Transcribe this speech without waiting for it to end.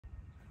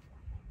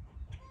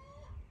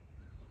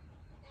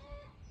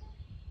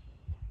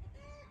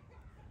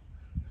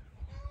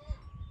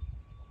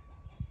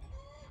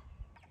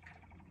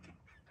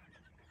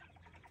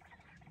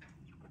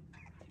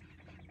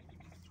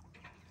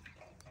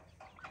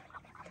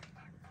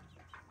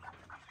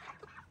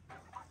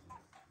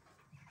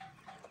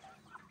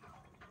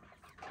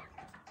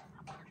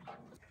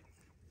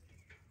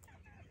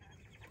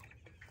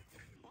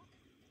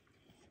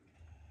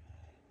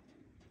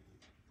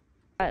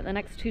The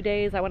next 2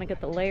 days I want to get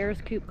the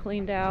layers coop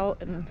cleaned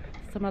out and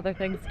some other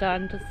things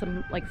done, just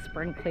some like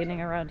spring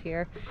cleaning around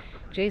here.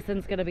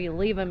 Jason's gonna be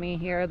leaving me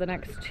here the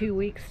next 2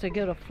 weeks to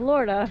go to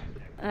Florida.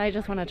 I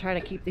just want to try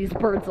to keep these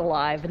birds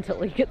alive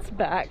until he gets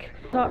back.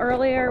 So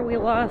earlier we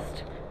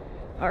lost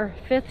our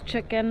 5th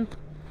chicken,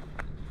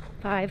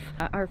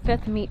 our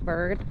 5th meat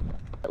bird.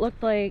 It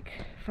looked like,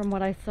 from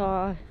what I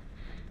saw,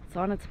 it's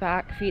on its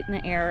back, feet in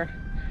the air.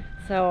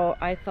 So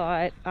I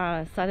thought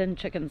sudden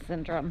chicken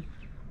syndrome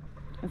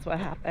is what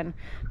happened.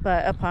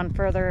 But upon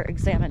further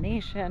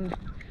examination,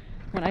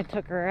 when I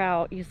took her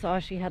out, you saw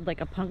she had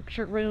like a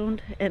puncture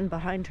wound in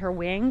behind her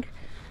wing.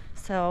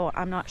 So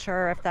I'm not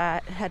sure if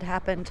that had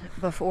happened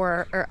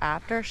before or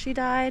after she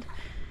died,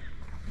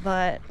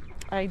 but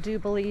I do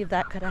believe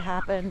that could have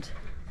happened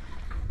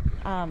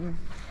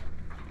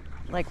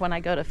like when I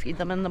go to feed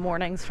them in the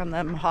mornings, from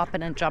them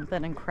hopping and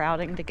jumping and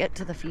crowding to get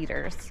to the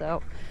feeders.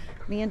 So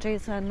me and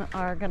Jason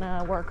are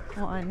gonna work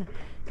on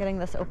getting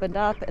this opened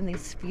up and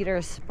these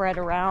feeders spread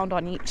around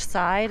on each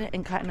side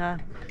and kind of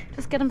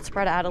just get them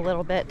spread out a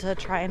little bit to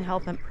try and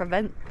help and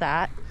prevent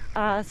that.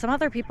 Some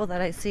other people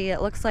that I see,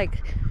 it looks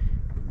like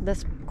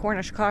this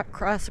Cornish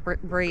cross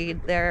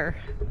breed, they're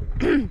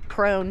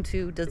prone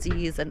to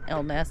disease and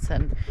illness,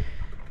 and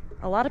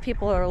a lot of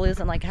people are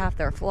losing like half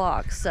their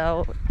flocks.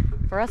 So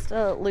for us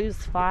to lose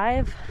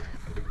 5,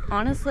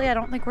 honestly, I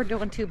don't think we're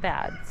doing too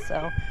bad.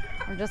 So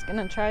we're just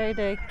gonna try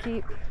to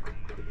keep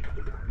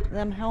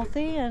them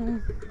healthy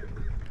and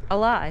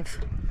alive.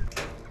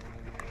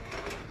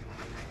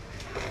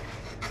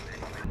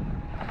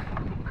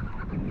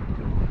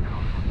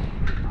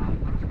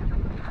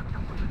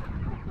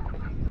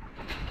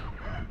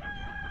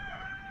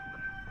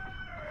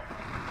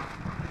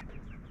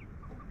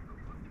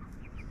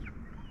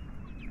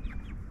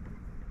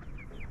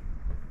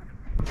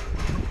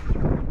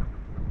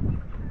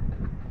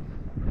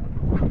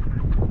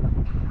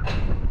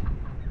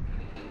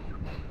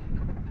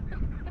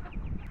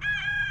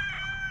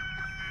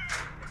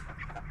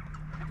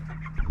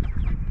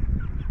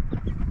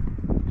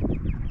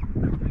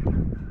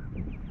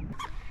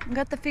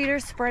 Got the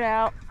feeders spread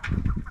out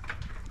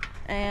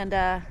and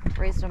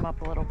raised them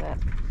up a little bit.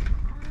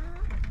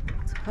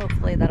 So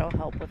hopefully that'll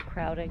help with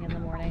crowding in the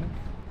morning.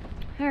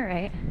 All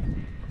right,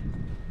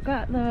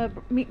 got the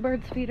meat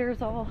birds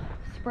feeders all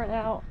spread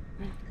out,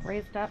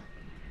 raised up.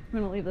 I'm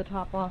gonna leave the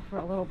top off for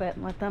a little bit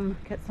and let them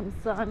get some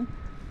sun.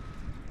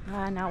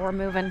 Now we're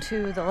moving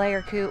to the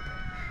layer coop.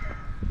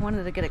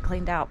 Wanted to get it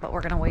cleaned out, but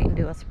we're gonna wait and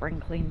do a spring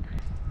clean.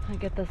 I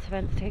get this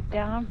fence taken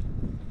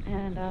down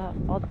and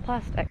all the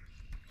plastic.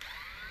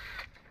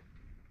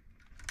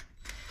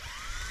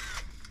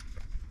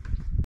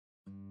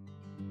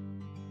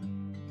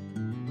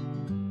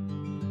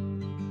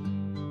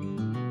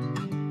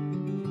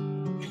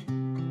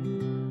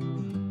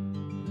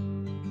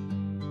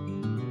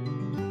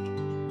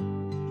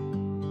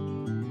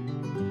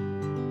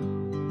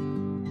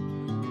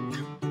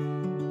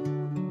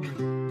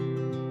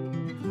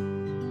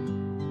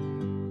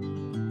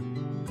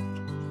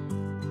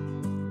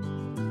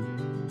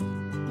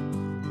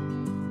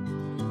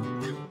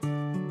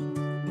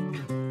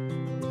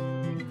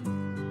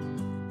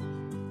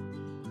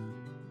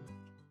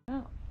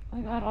 I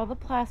got all the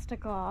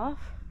plastic off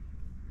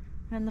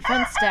and the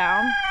fence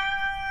down,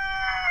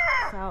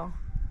 so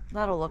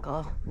that'll look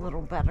a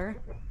little better.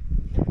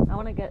 I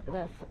want to get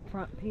this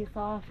front piece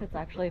off. It's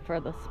actually for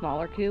the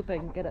smaller coop,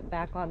 and get it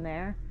back on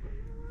there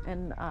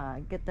and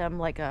get them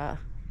like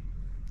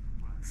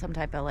some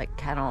type of like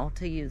kennel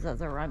to use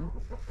as a run.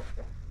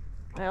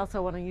 I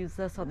also want to use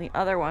this on the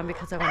other one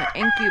because I want to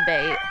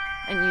incubate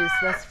and use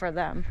this for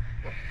them.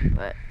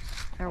 But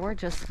there were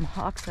just some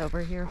hawks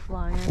over here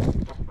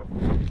flying.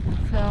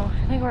 So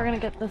I think we're gonna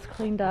get this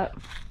cleaned up,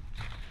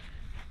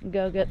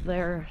 go get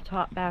their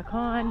top back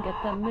on, get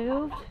them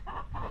moved,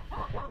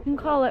 and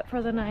call it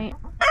for the night.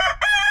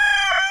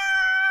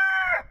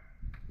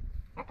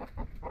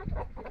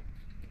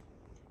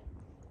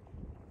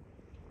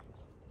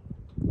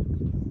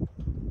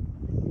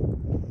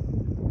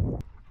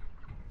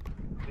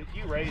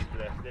 You raised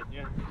this, didn't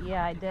you?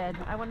 Yeah, I did.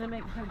 I wanted to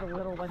make sure the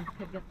little ones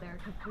could get there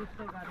because we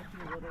still got a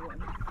few little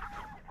ones.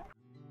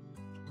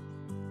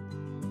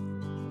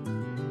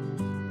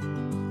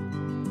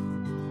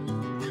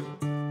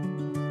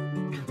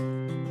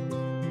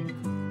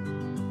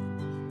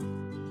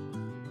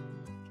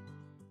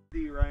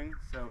 D-ring,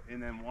 so,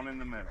 and then one in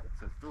the middle,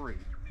 so 3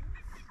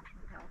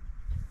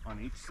 on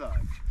each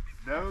side.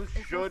 Those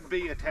should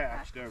be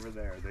attached over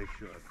there. They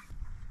should.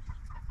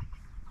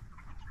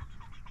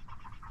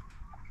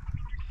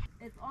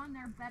 It's on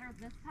there better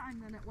this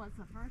time than it was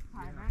the first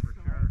time, Yeah, actually.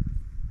 for sure.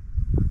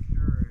 For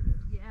sure it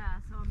is. Yeah,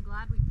 so I'm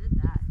glad we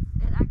did that.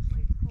 It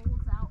actually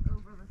pulls out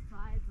over the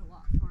sides a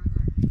lot farther.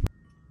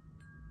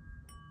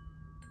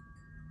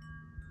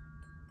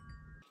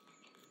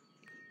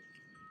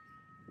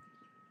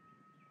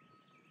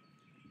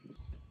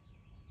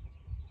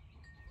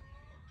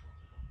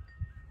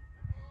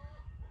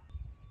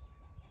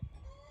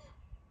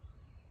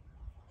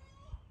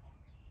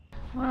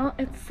 Well,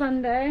 it's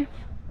Sunday.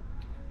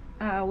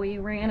 We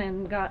ran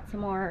and got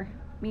some more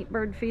meat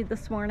bird feed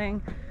this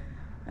morning.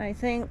 I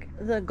think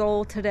the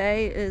goal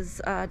today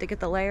is to get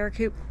the layer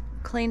coop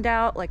cleaned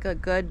out, like a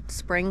good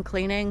spring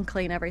cleaning,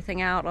 clean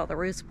everything out, all the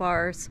roost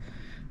bars,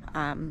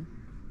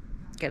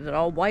 get it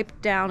all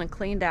wiped down and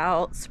cleaned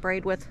out,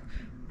 sprayed with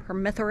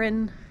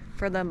permethrin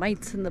for the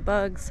mites and the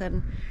bugs,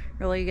 and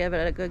really give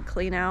it a good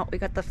clean out. We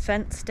got the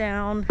fence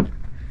down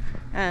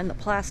and the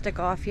plastic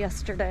off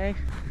yesterday.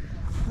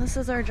 This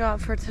is our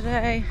job for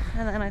today,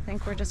 and then I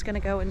think we're just gonna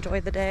go enjoy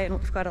the day, and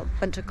we've got a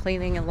bunch of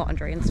cleaning and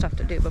laundry and stuff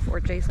to do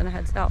before Jason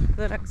heads out for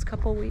the next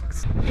couple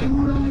weeks.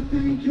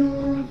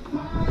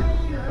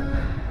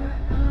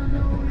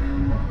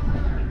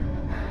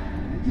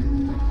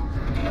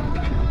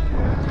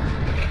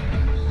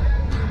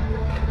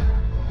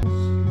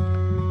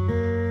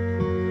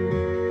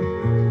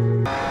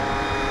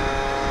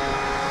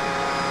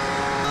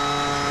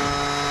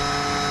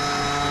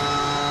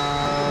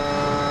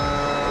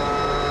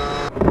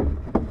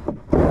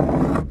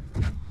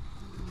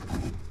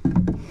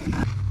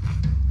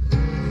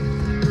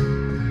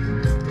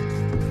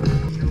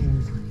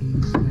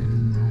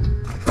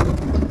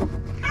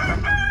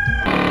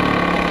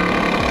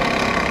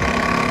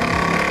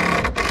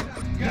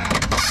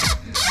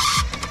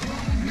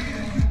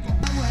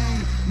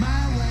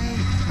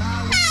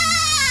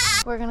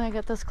 We're gonna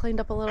get this cleaned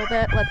up a little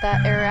bit, let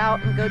that air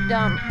out, and go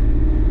dump.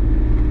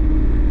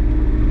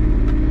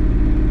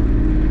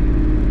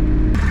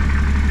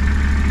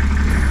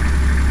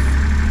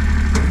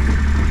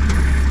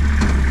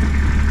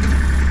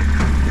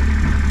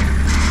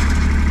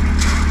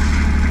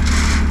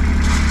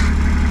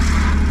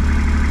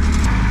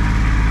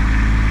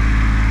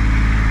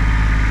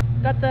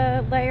 Got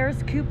the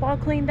layers coop all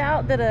cleaned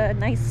out, did a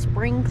nice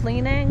spring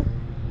cleaning,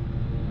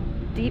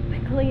 deep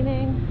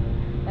cleaning.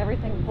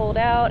 Everything pulled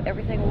out,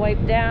 everything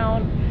wiped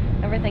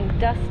down, everything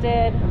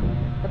dusted,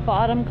 the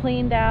bottom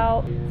cleaned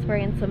out,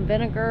 spraying some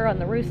vinegar on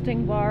the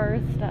roosting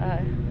bars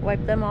to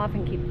wipe them off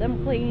and keep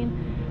them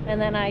clean.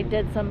 And then I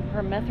did some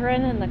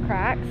permethrin in the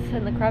cracks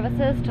and the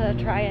crevices to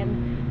try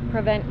and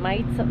prevent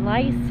mites and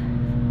lice.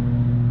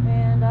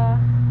 And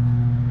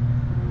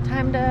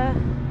time to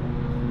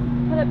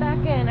put it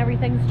back in.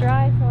 Everything's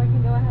dry, so I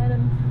can go ahead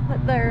and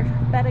put their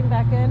bedding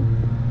back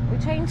in. We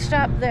changed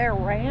up their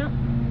ramp.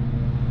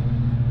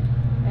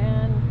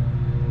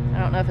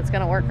 I don't know if it's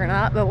gonna work or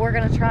not, but we're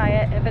gonna try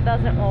it. If it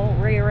doesn't, we'll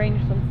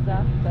rearrange some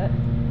stuff. But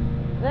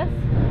this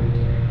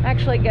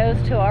actually goes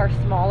to our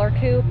smaller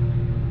coop.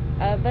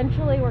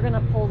 Eventually we're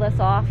gonna pull this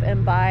off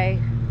and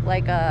buy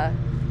like a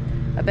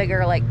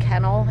bigger like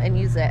kennel and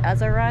use it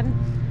as a run.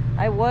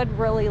 I would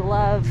really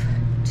love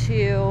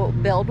to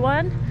build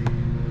one,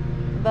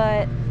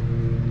 but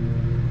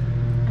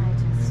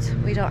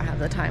we don't have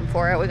the time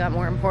for it. We got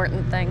more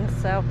important things.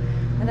 So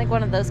I think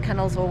one of those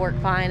kennels will work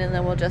fine, and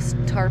then we'll just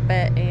tarp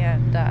it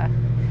and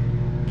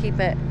keep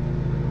it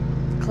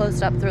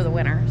closed up through the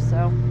winter.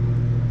 So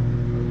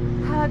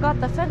I got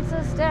the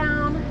fences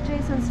down.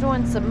 Jason's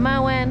doing some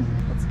mowing.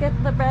 Let's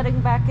get the bedding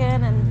back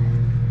in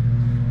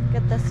and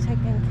get this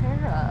taken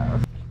care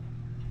of.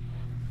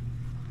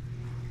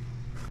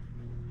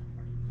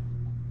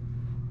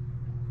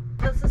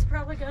 This is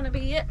probably going to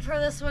be it for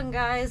this one,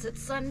 guys.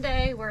 It's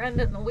Sunday. We're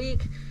ending the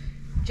week.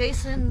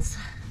 Jason's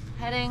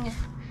heading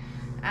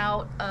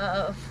out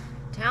of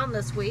town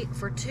this week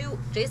for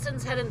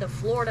Jason's heading to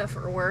Florida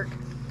for work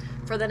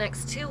for the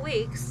next 2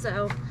 weeks,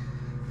 so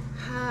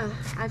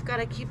I've got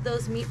to keep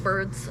those meat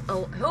birds,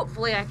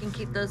 hopefully I can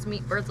keep those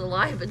meat birds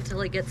alive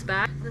until he gets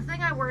back. The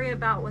thing I worry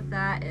about with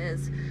that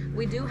is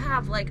we do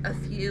have like a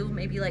few,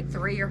 maybe like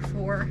 3 or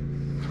 4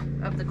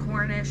 of the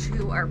Cornish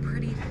who are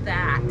pretty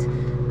fat,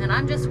 and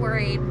I'm just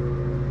worried.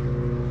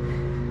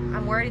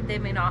 I'm worried they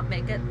may not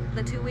make it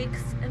the 2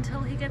 weeks until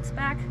he gets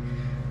back.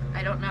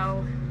 I don't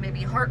know,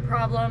 maybe heart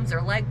problems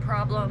or leg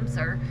problems,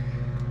 or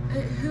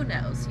who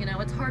knows. You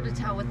know, it's hard to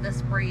tell with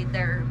this breed.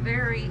 They're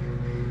very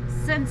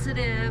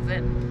sensitive,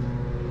 and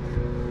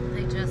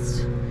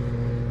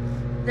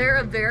they're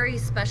a very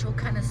special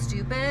kind of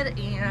stupid,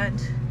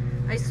 and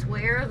I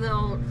swear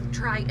they'll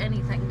try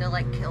anything to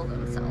like kill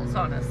themselves,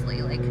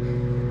 honestly. Like,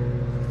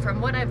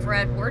 from what I've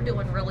read, we're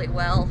doing really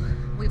well.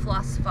 We've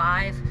lost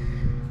 5,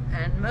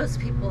 and most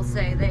people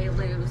say they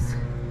lose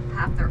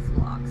half their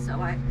flock, so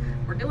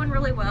we're doing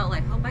really well. I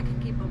hope I can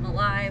keep them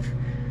alive.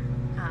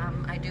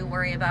 I do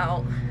worry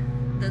about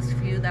those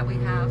few that we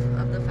have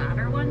of the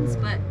fatter ones,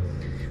 but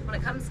when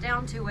it comes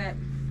down to it,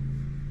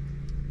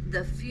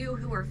 the few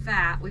who are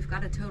fat, we've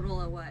got a total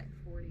of what,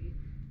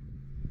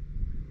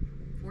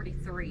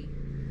 43.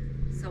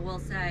 So we'll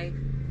say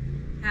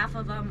half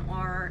of them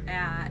are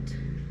at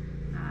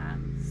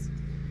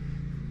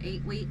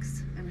 8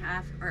 weeks and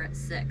half are at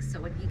 6.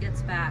 So when he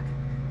gets back,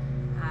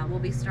 we'll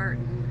be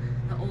starting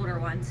the older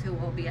ones who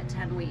will be at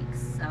 10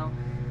 weeks. So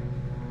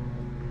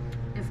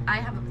if I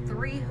have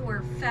 3 who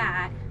are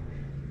fat,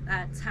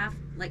 that's half,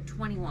 like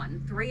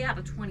 21, 3 out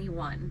of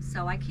 21.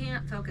 So I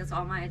can't focus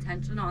all my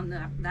attention on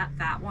that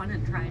fat one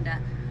and trying to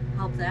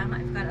help them.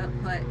 I've got to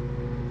put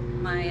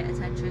turn my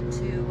attention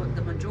to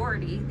the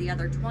majority, the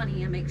other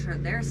 20, and make sure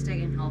they're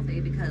staying healthy,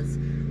 because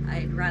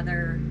I'd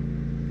rather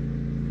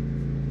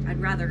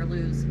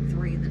lose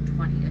 3 than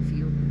 20, if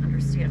you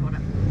understand what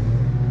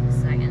I'm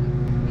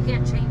saying. You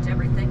can't change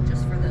everything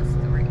just for those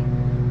 3.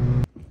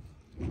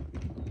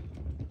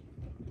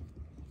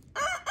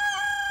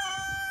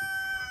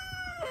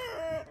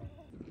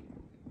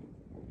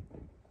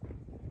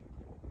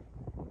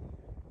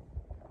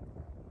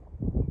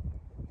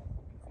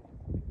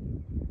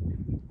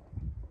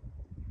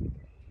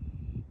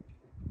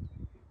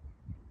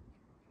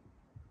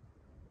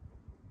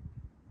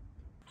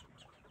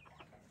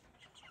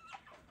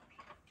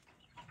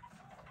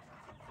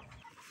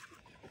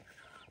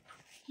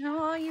 How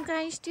are you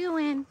guys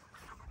doing?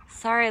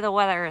 Sorry the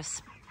weather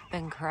has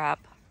been crap.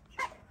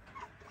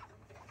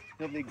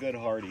 They'll be good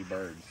hardy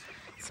birds.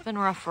 It's been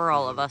rough for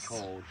all of us.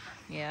 Cold.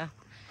 Yeah.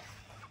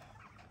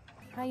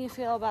 How you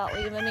feel about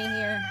leaving me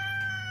here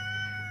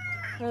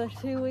for the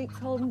 2 weeks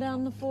holding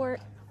down the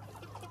fort?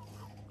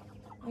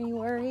 Are you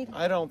worried?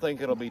 I don't think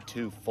it'll be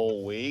 2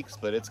 full weeks,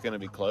 but it's going to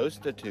be close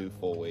to 2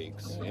 full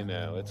weeks. Yeah. You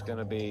know, it's going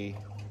to be...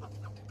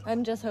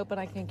 I'm just hoping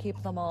I can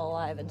keep them all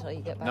alive until you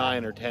get back.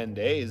 9 or 10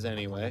 days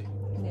anyway.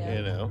 Yeah.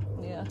 You know.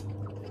 Yeah.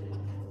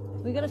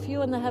 We got a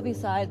few on the heavy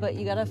side, but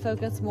you got to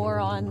focus more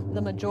on the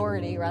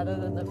majority rather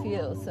than the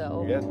few.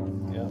 So. Yeah.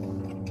 Yeah.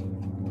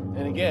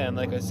 And again,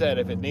 like I said,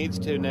 if it needs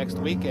to next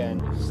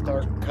weekend,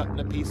 start cutting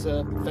a piece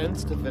of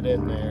fence to fit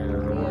in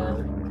there. Or, yeah.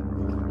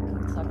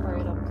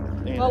 Separate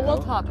them. You Well, know,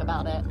 we'll talk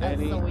about it as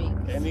the week.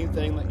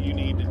 Anything that you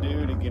need to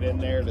do to get in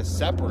there to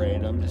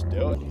separate them, just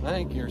do it. I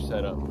think you're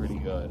set up pretty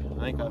good. I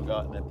think I've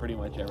gotten pretty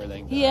much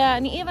everything done. Yeah,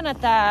 and even at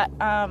that,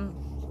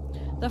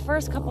 the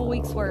first couple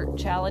weeks were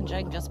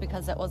challenging just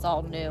because it was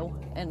all new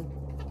and,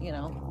 you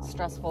know,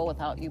 stressful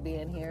without you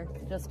being here.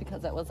 Just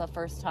because it was the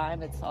first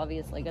time, it's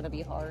obviously going to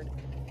be hard.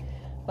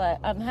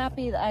 But I'm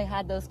happy that I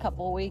had those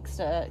couple weeks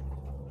to,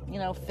 you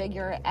know,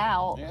 figure it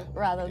out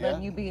rather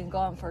than you being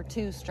gone for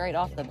 2 straight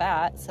off the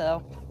bat.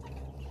 So.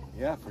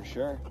 Yeah, for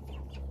sure.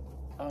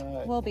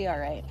 We'll be all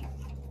right.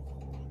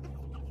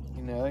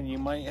 You know, and you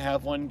might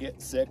have one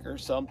get sick or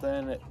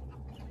something.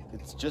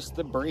 It's just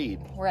the breed.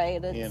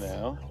 Right. You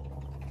know.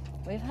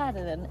 We've had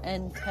an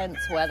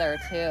intense weather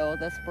too.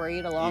 This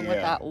breed, along with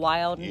that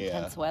wild,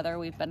 intense weather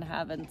we've been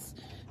having,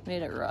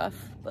 made it rough.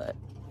 But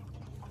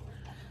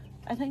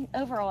I think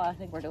overall, I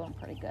think we're doing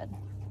pretty good.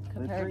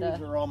 Compared the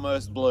trees are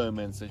almost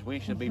blooming, so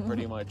we should be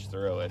pretty much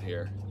through it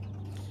here.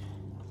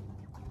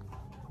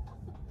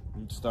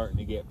 It's starting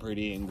to get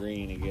pretty and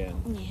green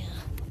again. Yeah.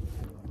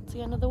 It's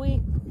the end of the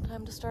week.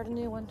 Time to start a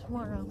new one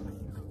tomorrow.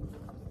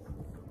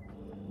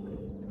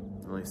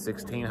 Only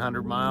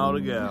 1,600 miles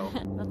to go.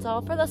 That's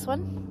all for this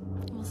one.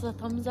 Give us a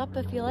thumbs up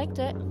if you liked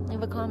it.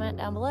 Leave a comment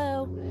down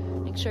below.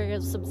 Make sure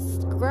you're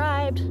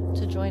subscribed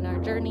to join our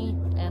journey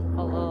and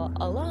follow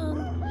along.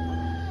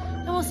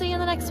 And we'll see you in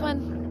the next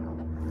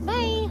one.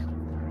 Bye.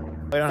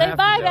 Say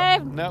bye,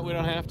 babe. No, we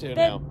don't have to babe,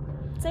 now.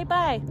 Say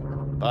bye.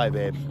 Bye,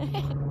 babe.